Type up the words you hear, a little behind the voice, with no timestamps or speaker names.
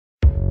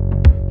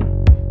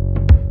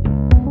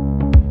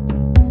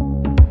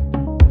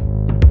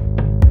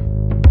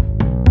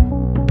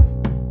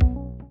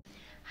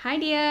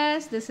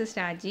dears, this is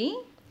Raji.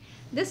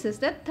 This is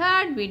the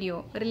third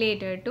video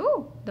related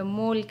to the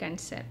mole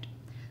concept.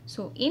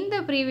 So in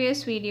the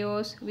previous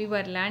videos, we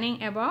were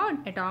learning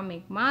about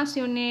atomic mass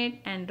unit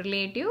and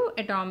relative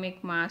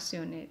atomic mass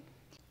unit.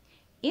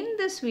 In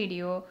this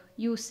video,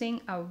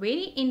 using a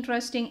very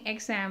interesting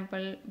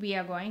example, we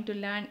are going to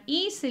learn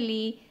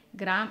easily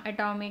gram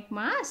atomic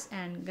mass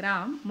and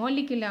gram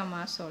molecular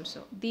mass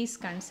also. These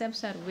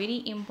concepts are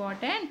very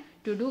important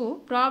to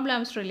do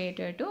problems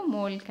related to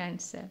mole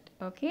concept.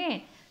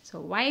 Okay, so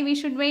why we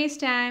should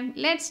waste time?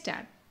 Let's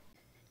start.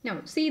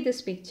 Now see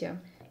this picture.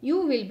 You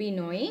will be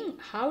knowing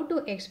how to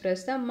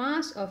express the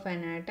mass of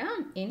an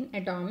atom in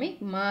atomic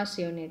mass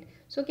unit.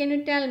 So can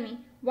you tell me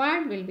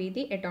what will be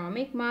the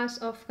atomic mass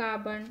of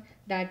carbon?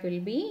 That will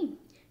be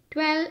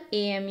 12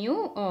 AMU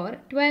or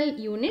 12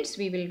 units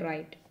we will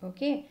write.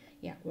 Okay.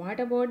 Yeah. What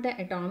about the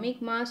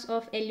atomic mass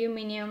of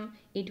aluminium?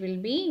 It will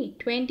be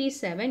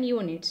 27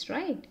 units,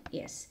 right?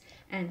 Yes.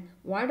 And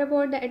what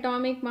about the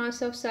atomic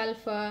mass of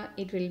sulfur?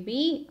 It will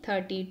be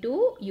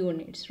 32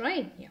 units,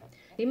 right? Yeah.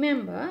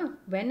 Remember,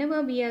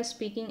 whenever we are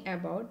speaking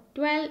about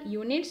 12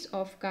 units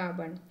of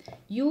carbon,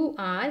 you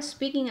are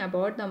speaking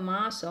about the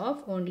mass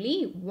of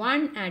only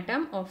one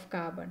atom of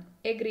carbon.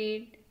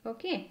 Agreed?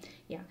 Okay.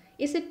 Yeah.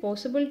 Is it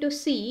possible to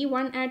see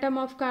one atom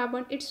of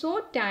carbon? It's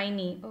so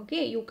tiny.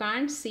 Okay. You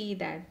can't see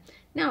that.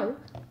 Now,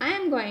 I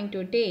am going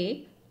to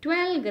take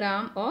 12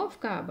 gram of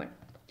carbon.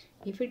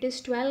 If it is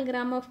 12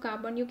 gram of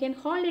carbon, you can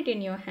hold it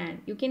in your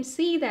hand. You can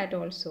see that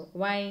also.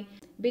 Why?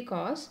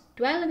 Because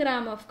 12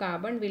 gram of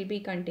carbon will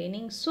be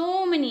containing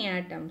so many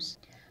atoms.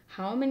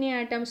 How many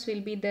atoms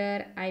will be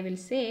there? I will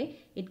say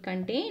it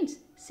contains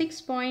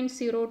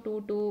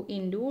 6.022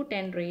 into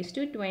 10 raised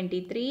to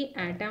 23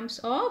 atoms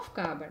of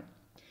carbon.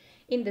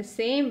 In the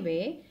same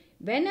way,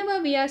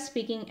 whenever we are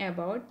speaking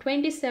about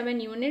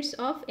 27 units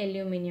of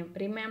aluminium,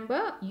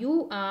 remember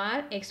you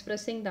are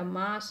expressing the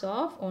mass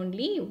of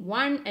only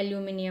one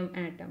aluminium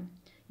atom.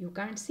 You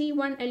can't see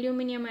one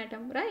aluminium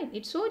atom, right?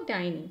 It's so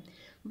tiny.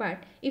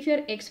 But if you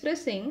are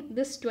expressing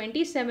this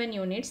 27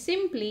 units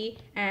simply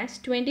as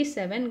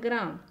 27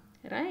 gram,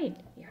 right?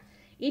 Yeah.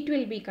 It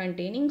will be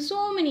containing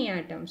so many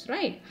atoms,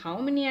 right? How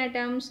many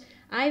atoms?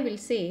 I will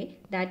say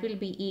that will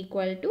be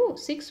equal to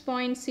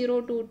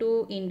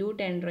 6.022 into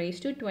 10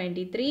 raised to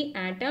 23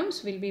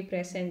 atoms will be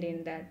present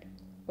in that.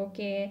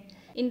 Okay.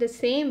 In the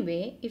same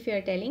way, if you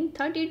are telling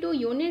 32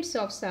 units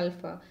of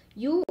sulfur,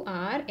 you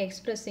are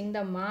expressing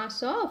the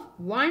mass of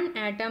one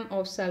atom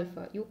of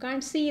sulfur. You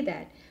can't see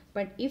that.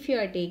 But if you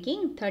are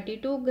taking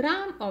 32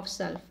 gram of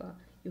sulfur,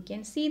 you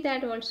can see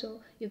that also.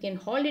 You can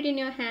hold it in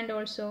your hand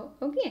also.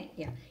 Okay.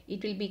 Yeah.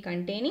 It will be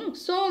containing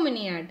so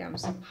many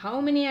atoms. How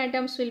many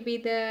atoms will be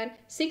there?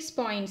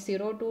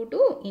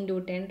 6.022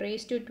 into 10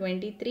 raised to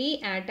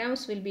 23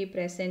 atoms will be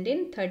present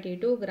in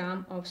 32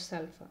 gram of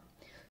sulfur.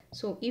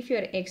 So if you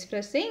are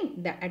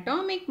expressing the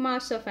atomic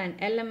mass of an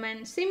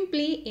element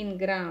simply in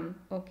gram,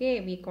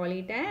 okay, we call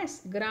it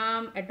as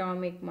gram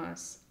atomic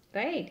mass,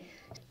 right?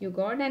 You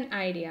got an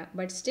idea,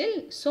 but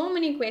still so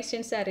many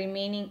questions are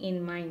remaining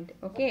in mind.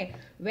 Okay,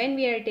 when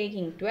we are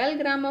taking 12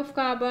 gram of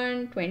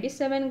carbon,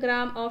 27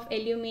 gram of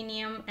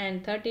aluminium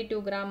and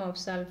 32 gram of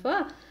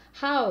sulfur,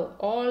 how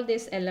all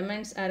these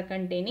elements are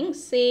containing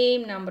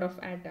same number of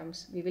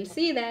atoms? We will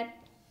see that.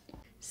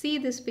 See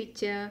this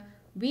picture.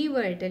 We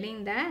were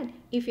telling that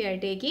if you are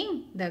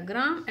taking the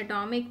gram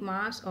atomic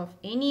mass of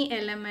any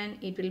element,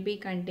 it will be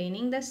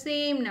containing the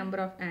same number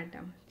of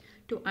atoms.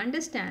 To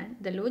understand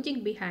the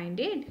logic behind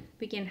it,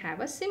 we can have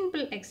a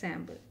simple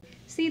example.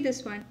 See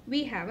this one.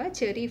 We have a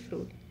cherry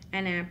fruit,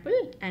 an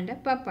apple and a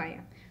papaya.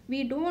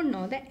 We don't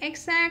know the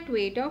exact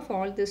weight of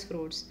all these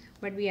fruits,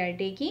 but we are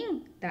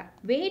taking the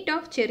weight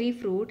of cherry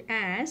fruit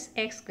as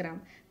x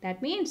gram.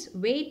 That means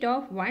weight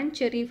of one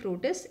cherry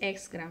fruit is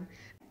x gram.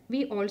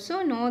 We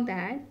also know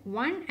that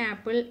one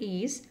apple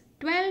is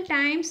 12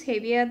 times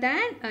heavier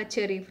than a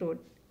cherry fruit.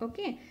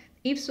 Okay.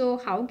 If so,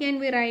 how can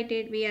we write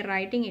it? We are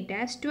writing it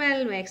as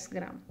 12x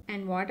gram.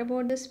 And what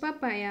about this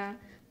papaya?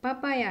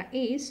 Papaya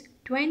is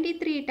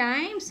 23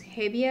 times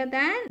heavier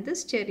than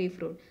this cherry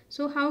fruit.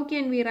 So how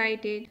can we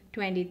write it?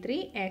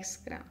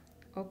 23x gram.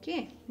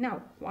 Okay.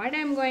 Now what I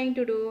am going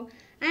to do?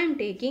 I am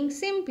taking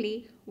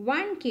simply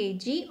 1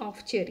 kg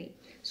of cherry.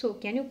 So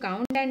can you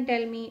count and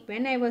tell me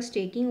when I was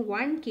taking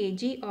 1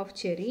 kg of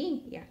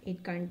cherry? Yeah,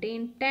 it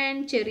contained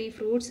 10 cherry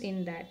fruits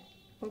in that.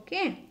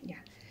 Okay. Yeah.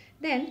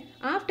 Then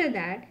after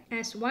that,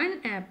 as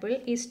one apple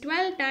is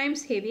 12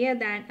 times heavier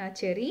than a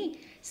cherry,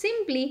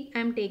 simply I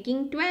am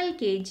taking 12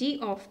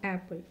 kg of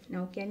apple.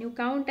 Now can you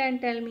count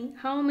and tell me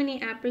how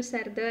many apples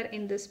are there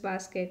in this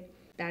basket?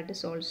 That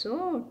is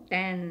also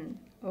 10.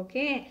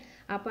 Okay.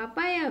 A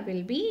papaya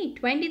will be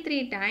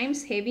 23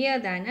 times heavier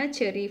than a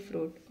cherry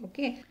fruit.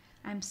 Okay.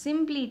 I am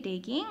simply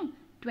taking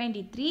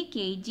 23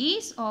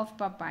 kgs of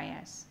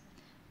papayas.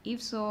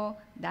 If so,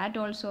 that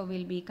also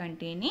will be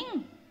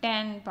containing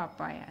 10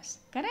 papayas.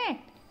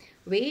 Correct?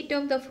 Weight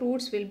of the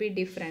fruits will be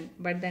different,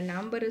 but the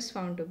number is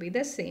found to be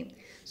the same.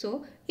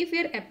 So, if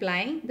we are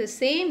applying the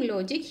same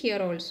logic here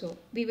also,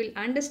 we will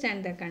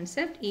understand the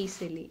concept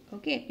easily.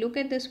 Okay, look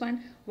at this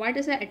one. What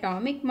is the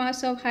atomic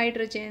mass of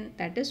hydrogen?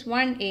 That is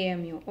 1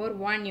 AMU or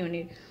 1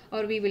 unit.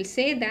 Or we will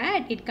say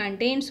that it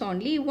contains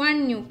only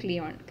 1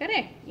 nucleon.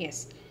 Correct?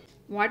 Yes.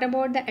 What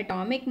about the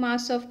atomic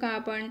mass of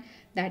carbon?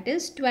 That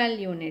is 12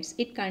 units.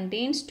 It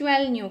contains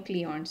 12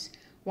 nucleons.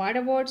 What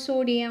about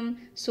sodium?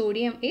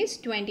 Sodium is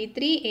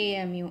 23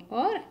 AMU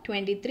or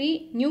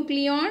 23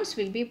 nucleons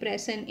will be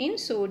present in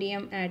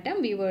sodium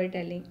atom, we were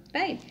telling,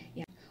 right?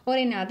 Yeah. Or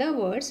in other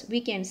words,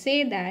 we can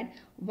say that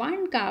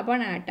one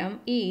carbon atom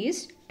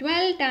is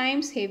 12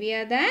 times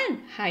heavier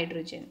than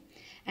hydrogen.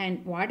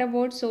 And what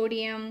about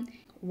sodium?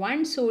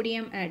 One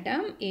sodium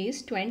atom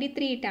is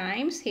 23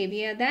 times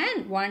heavier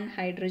than one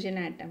hydrogen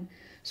atom.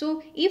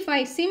 So, if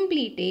I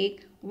simply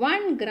take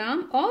 1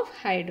 gram of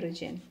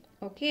hydrogen,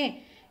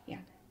 okay,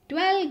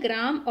 12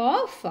 gram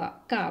of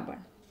carbon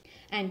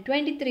and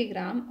 23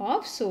 gram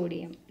of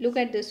sodium. Look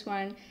at this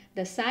one.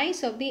 The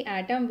size of the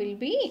atom will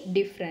be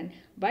different,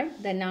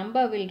 but the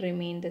number will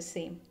remain the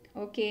same.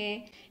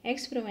 Okay.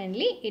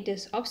 Experimentally, it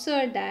is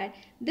observed that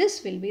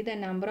this will be the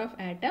number of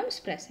atoms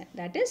present.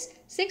 That is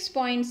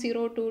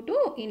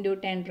 6.022 into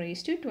 10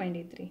 raised to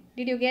 23.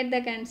 Did you get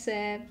the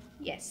concept?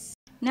 Yes.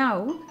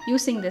 Now,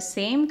 using the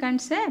same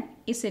concept,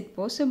 is it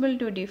possible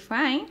to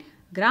define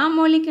gram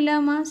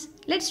molecular mass?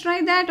 Let's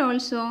try that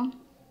also.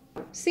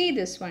 See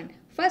this one.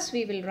 First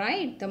we will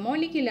write the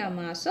molecular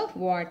mass of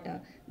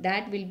water.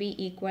 That will be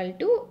equal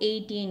to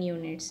 18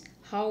 units.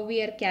 How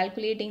we are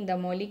calculating the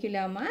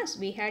molecular mass?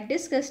 We had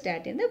discussed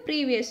that in the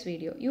previous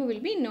video. You will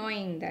be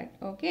knowing that.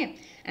 Okay.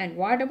 And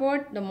what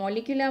about the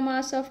molecular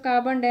mass of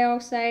carbon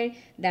dioxide?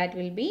 That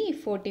will be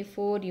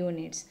 44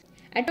 units.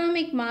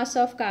 Atomic mass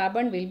of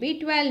carbon will be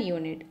 12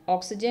 unit.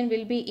 Oxygen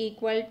will be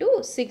equal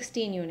to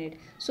 16 unit.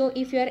 So,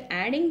 if you are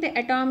adding the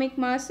atomic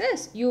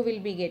masses, you will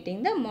be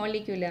getting the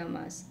molecular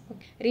mass.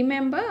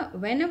 Remember,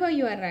 whenever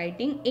you are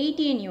writing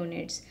 18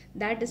 units,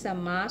 that is a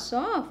mass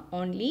of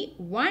only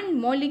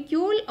one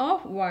molecule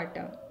of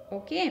water.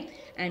 Okay.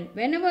 And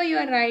whenever you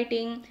are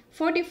writing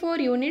 44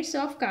 units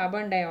of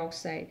carbon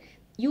dioxide,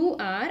 you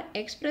are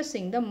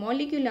expressing the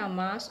molecular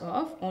mass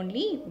of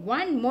only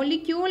one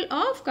molecule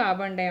of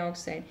carbon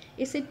dioxide.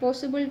 Is it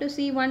possible to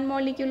see one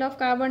molecule of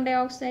carbon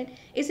dioxide?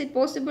 Is it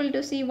possible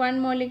to see one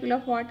molecule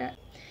of water?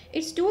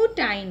 It's too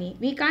tiny.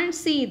 We can't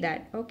see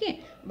that.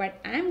 Okay. But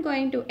I am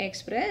going to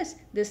express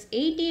this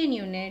 18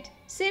 units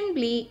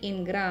simply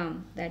in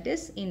gram. That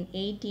is in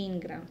 18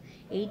 gram.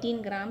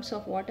 18 grams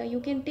of water, you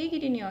can take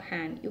it in your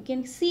hand. You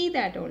can see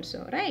that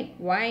also, right?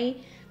 Why?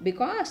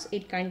 Because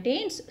it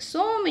contains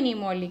so many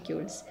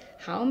molecules.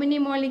 How many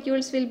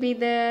molecules will be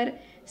there?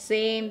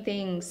 Same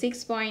thing,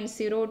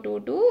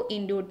 6.022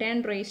 into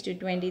 10 raised to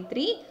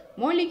 23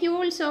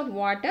 molecules of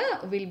water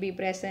will be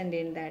present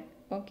in that.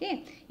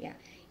 Okay, yeah.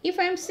 If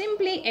I am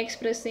simply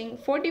expressing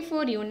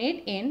 44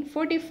 unit in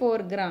 44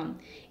 gram,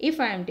 if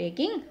I am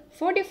taking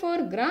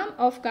 44 gram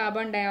of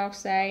carbon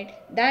dioxide,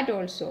 that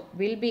also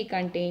will be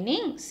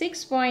containing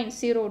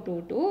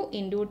 6.022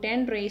 into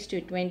 10 raised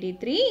to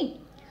 23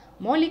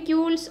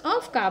 molecules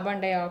of carbon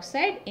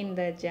dioxide in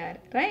the jar,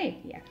 right?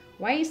 Yeah.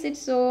 Why is it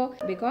so?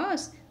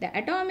 Because the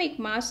atomic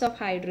mass of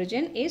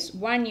hydrogen is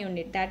 1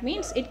 unit. That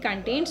means it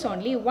contains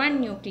only 1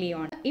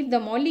 nucleon. If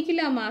the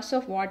molecular mass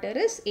of water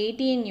is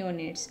 18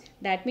 units,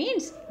 that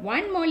means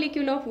 1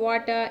 molecule of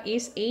water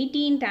is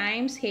 18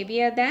 times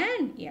heavier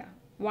than,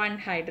 one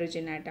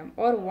hydrogen atom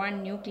or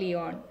one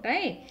nucleon,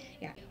 right?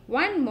 Yeah.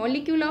 1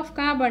 molecule of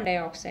carbon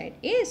dioxide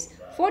is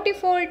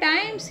 44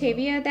 times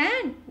heavier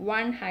than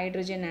one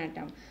hydrogen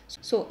atom.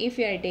 So, if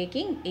you are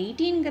taking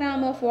 18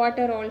 gram of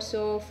water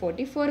also,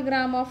 44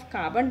 gram of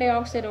carbon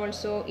dioxide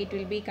also, it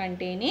will be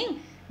containing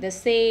the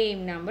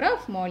same number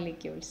of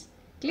molecules.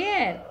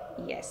 Clear?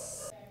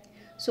 Yes.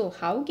 So,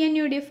 how can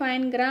you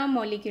define gram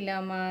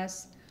molecular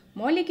mass?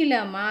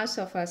 Molecular mass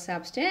of a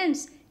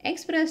substance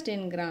expressed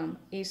in gram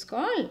is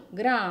called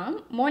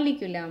gram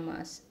molecular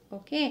mass.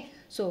 Okay.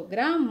 So,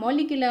 gram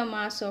molecular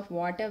mass of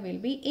water will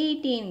be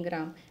 18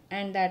 gram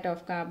and that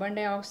of carbon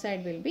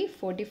dioxide will be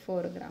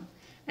 44 gram.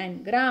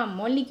 And gram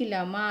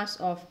molecular mass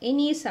of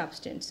any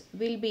substance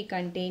will be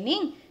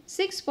containing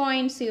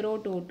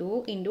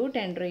 6.022 into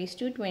 10 raised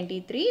to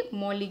 23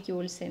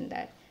 molecules in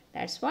that.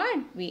 That's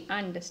what we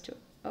understood.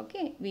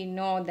 Okay, we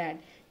know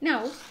that.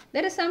 Now,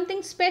 there is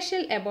something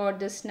special about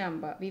this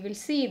number. We will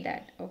see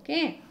that.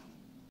 Okay.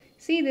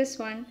 See this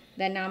one.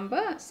 The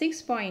number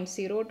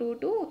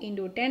 6.022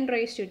 into 10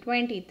 raised to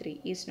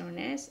 23 is known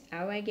as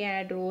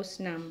Avogadro's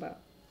number.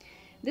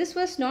 This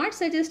was not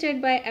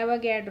suggested by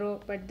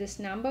Avogadro, but this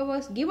number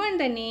was given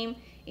the name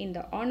in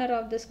the honor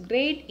of this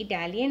great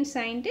Italian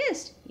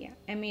scientist,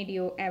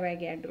 Amedeo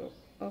Avogadro.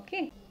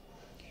 Okay.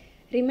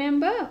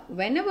 Remember,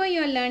 whenever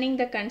you are learning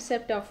the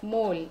concept of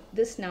mole,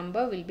 this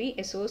number will be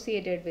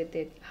associated with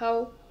it.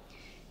 How?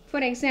 For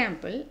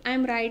example, I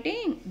am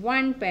writing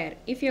 1 pair.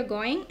 If you are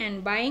going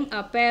and buying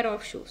a pair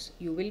of shoes,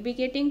 you will be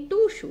getting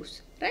 2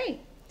 shoes, right?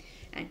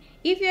 And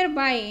if you are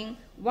buying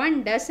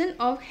 1 dozen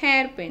of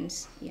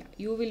hairpins,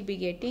 you will be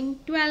getting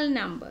 12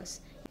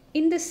 numbers.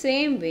 In the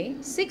same way,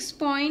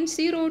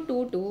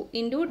 6.022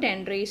 into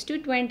 10 raised to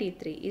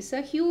 23 is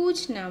a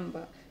huge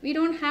number. We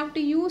don't have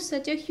to use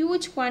such a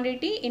huge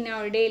quantity in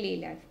our daily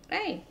life,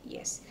 right?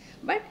 Yes.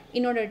 But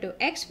in order to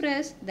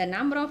express the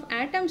number of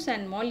atoms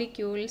and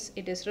molecules,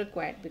 it is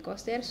required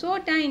because they are so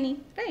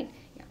tiny, right?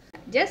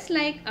 Just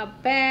like a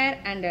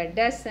pair and a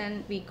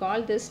dozen, we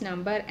call this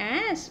number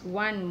as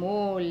 1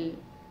 mole.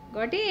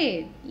 Got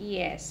it?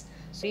 Yes.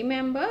 So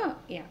remember,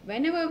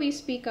 whenever we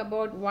speak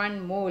about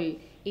 1 mole,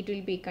 it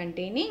will be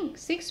containing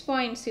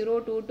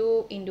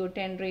 6.022 into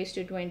 10 raised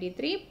to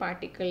 23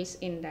 particles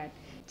in that.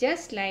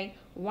 Just like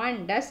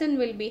 1 dozen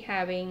will be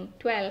having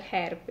 12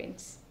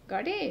 hairpins.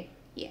 Got it?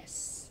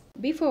 Yes.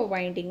 Before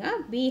winding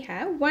up, we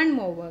have one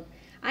more work.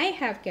 I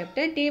have kept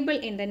a table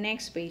in the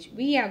next page.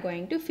 We are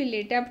going to fill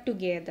it up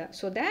together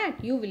so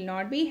that you will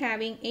not be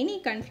having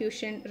any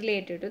confusion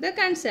related to the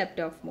concept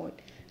of mole.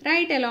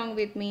 Write along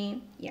with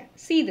me.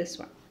 See this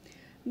one.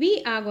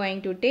 We are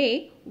going to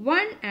take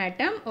 1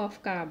 atom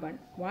of carbon.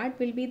 What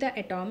will be the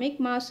atomic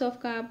mass of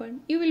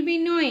carbon? You will be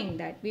knowing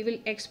that. We will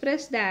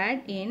express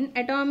that in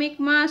atomic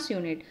mass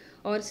unit,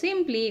 or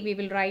simply we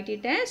will write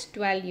it as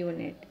 12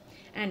 unit.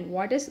 And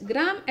what is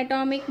gram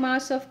atomic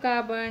mass of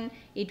carbon?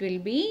 It will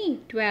be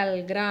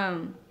 12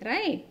 gram,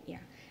 right?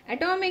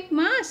 Atomic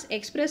mass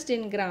expressed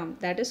in gram,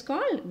 that is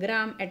called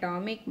gram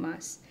atomic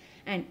mass.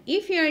 And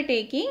if you are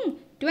taking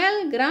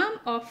 12 gram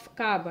of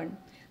carbon,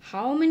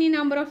 how many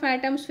number of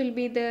atoms will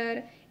be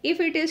there? If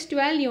it is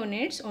 12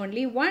 units,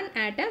 only 1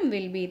 atom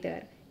will be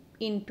there.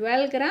 In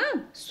 12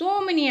 gram,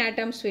 so many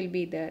atoms will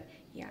be there.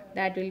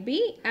 That will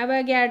be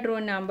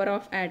Avogadro number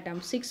of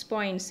atoms.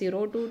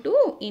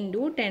 6.022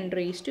 into 10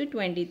 raised to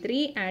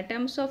 23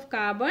 atoms of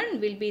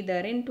carbon will be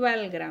there in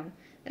 12 gram.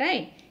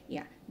 Right?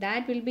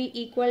 That will be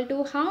equal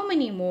to how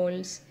many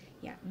moles?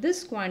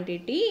 This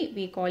quantity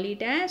we call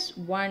it as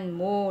 1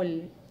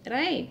 mole.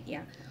 Right?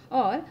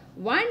 Or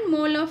 1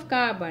 mole of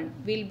carbon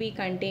will be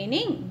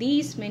containing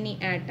these many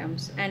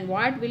atoms. And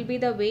what will be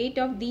the weight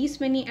of these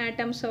many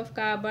atoms of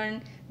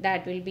carbon?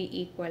 That will be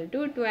equal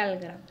to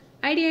 12 gram.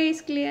 Idea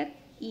is clear?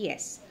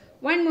 Yes.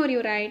 One more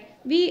you write.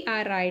 We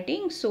are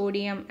writing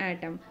sodium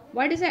atom.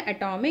 What is the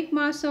atomic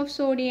mass of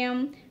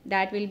sodium?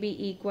 That will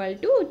be equal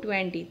to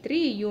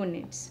 23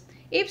 units.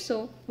 If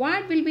so,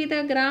 what will be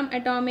the gram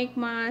atomic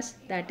mass?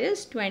 That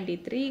is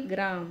 23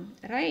 gram,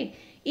 right?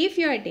 If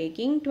you are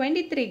taking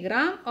 23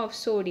 gram of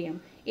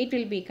sodium, it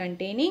will be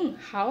containing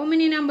how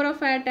many number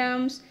of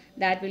atoms?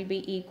 That will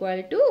be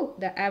equal to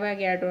the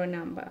Avogadro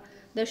number.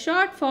 The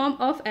short form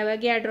of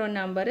Avogadro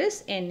number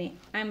is Na.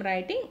 I am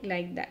writing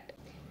like that.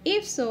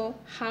 If so,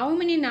 how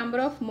many number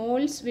of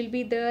moles will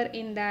be there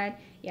in that?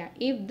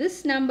 If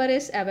this number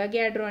is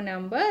Avogadro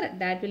number,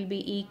 that will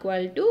be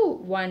equal to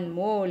 1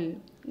 mole.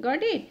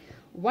 Got it?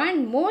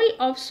 1 mole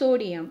of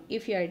sodium,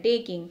 if you are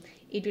taking,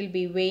 it will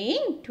be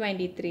weighing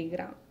 23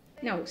 gram.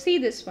 Now see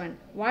this one.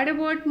 What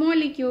about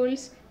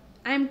molecules?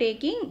 I am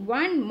taking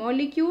 1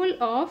 molecule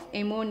of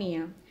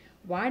ammonia.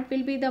 What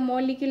will be the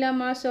molecular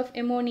mass of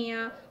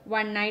ammonia?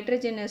 1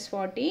 nitrogen is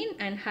 14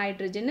 and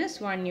hydrogen is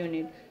 1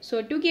 unit.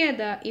 So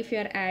together if you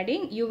are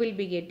adding, you will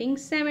be getting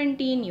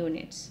 17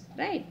 units.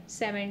 Right?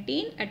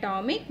 17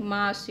 atomic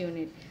mass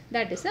unit.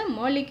 That is a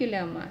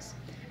molecular mass.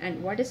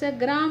 And what is a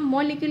gram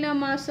molecular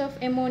mass of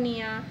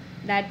ammonia?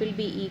 That will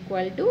be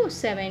equal to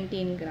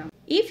 17 gram.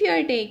 If you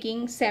are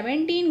taking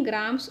 17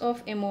 grams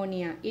of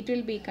ammonia, it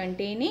will be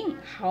containing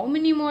how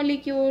many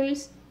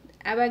molecules?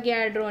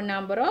 Avogadro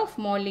number of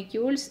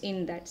molecules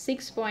in that.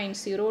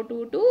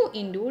 6.022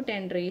 into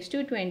 10 raised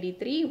to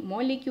 23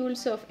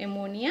 molecules of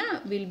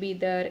ammonia will be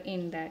there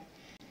in that.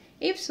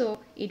 If so,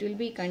 it will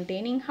be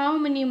containing how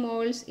many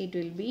moles? It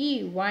will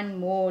be 1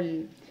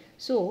 mole.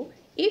 So,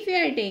 if you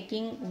are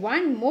taking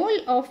 1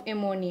 mole of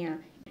ammonia,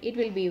 it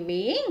will be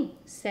weighing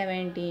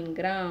 17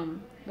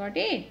 gram. Got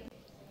it?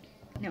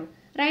 Now,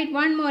 write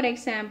one more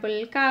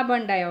example,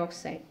 carbon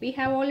dioxide. We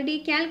have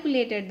already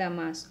calculated the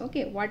mass.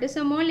 Okay, what is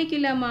the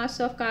molecular mass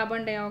of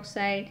carbon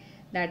dioxide?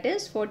 That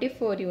is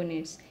 44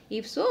 units.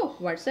 If so,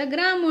 what's the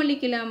gram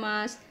molecular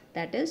mass?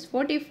 That is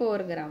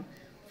 44 gram.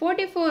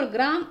 44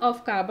 gram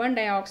of carbon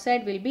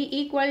dioxide will be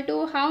equal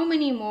to how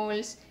many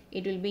moles?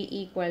 It will be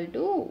equal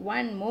to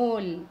 1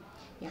 mole.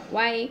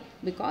 Why?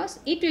 Because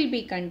it will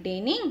be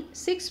containing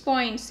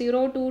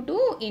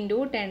 6.022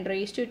 into 10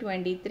 raised to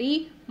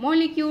 23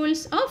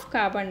 molecules of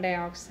carbon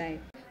dioxide.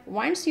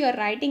 Once you are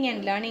writing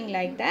and learning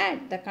like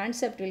that, the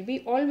concept will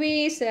be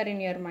always there in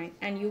your mind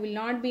and you will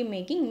not be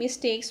making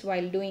mistakes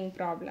while doing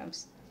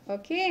problems.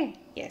 Okay?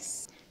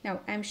 Yes. Now,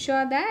 I am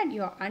sure that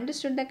you have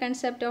understood the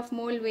concept of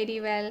mole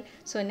very well.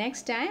 So,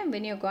 next time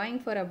when you are going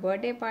for a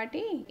birthday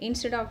party,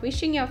 instead of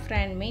wishing your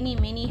friend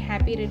many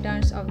happy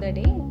returns of the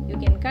day, you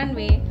can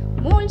convey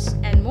moles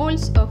and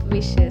moles of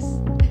wishes.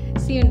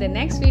 See you in the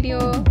next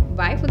video.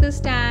 Bye for this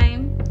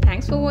time.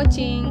 Thanks for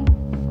watching.